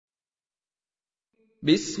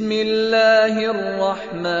بسم الله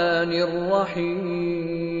الرحمن الرحيم.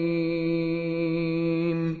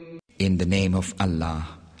 In the name of Allah,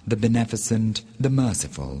 the Beneficent, the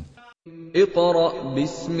Merciful. اقرأ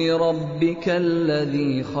باسم ربك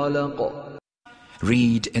الذي خلق.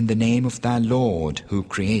 Read in the name of thy Lord who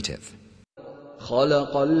createth.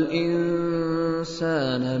 خلق الإنسان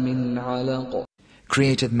من علق.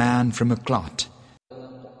 Created man from a clot.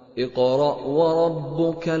 اقرأ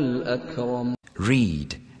وربك الأكرم.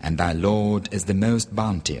 Read, and thy Lord is the most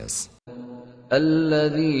bounteous.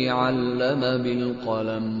 الذي علم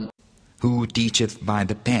بالقلم. Who teacheth by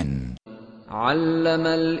the pen. علم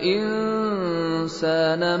الإنسان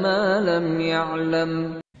ما لم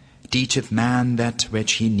يعلم. Teacheth man that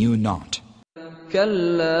which he knew not.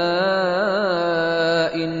 كلا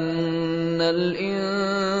إن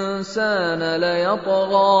الإنسان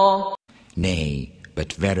ليطغى. Nay,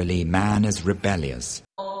 but verily man is rebellious,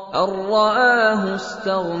 أن رآه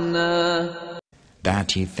استغنى.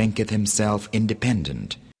 that he thinketh himself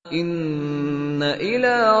independent. إن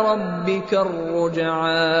إلى ربك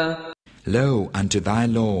الرجعى. Lo, unto thy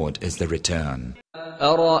Lord is the return.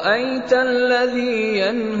 أرأيت الذي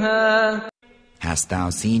ينهى. Hast thou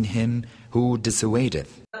seen him who dissuadeth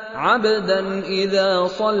عبدا إذا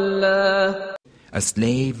صلى. a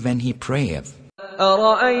slave when he prayeth?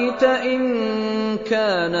 أرأيت إن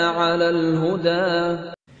كان على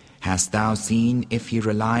الهدى. Hast thou seen if he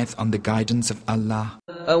relieth on the guidance of Allah,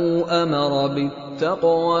 أو أمر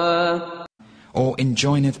بالتقوى. or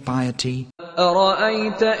enjoineth piety?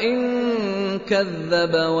 أرأيت إن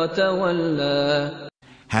كذب وتولى.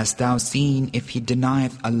 Hast thou seen if he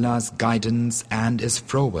denieth Allah's guidance and is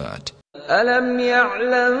froward? ألم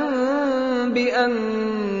يعلم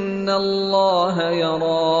بأن الله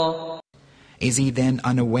يرى. Is he then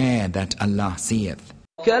unaware that Allah seeth?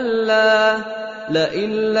 كلا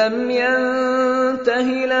لئن لم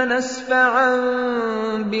ينته لنسفعا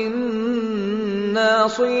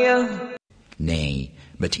بالناصية. Nay,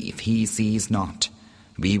 but if he sees not,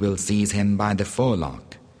 we will seize him by the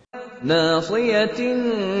forelock. ناصية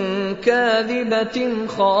كاذبة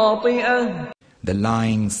خاطئة. The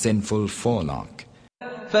lying sinful forelock.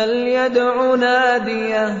 فليدع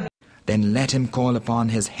ناديه. Then let him call upon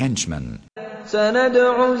his henchmen.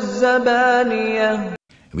 سندع الزبانية.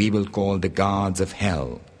 We will call the guards of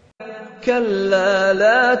hell. كلا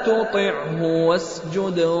لا تطعه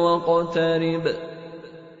واسجد واقترب.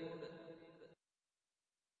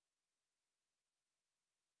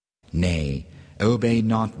 Nay, obey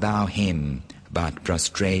not thou him, but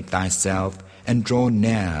prostrate thyself and draw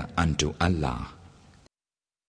near unto Allah.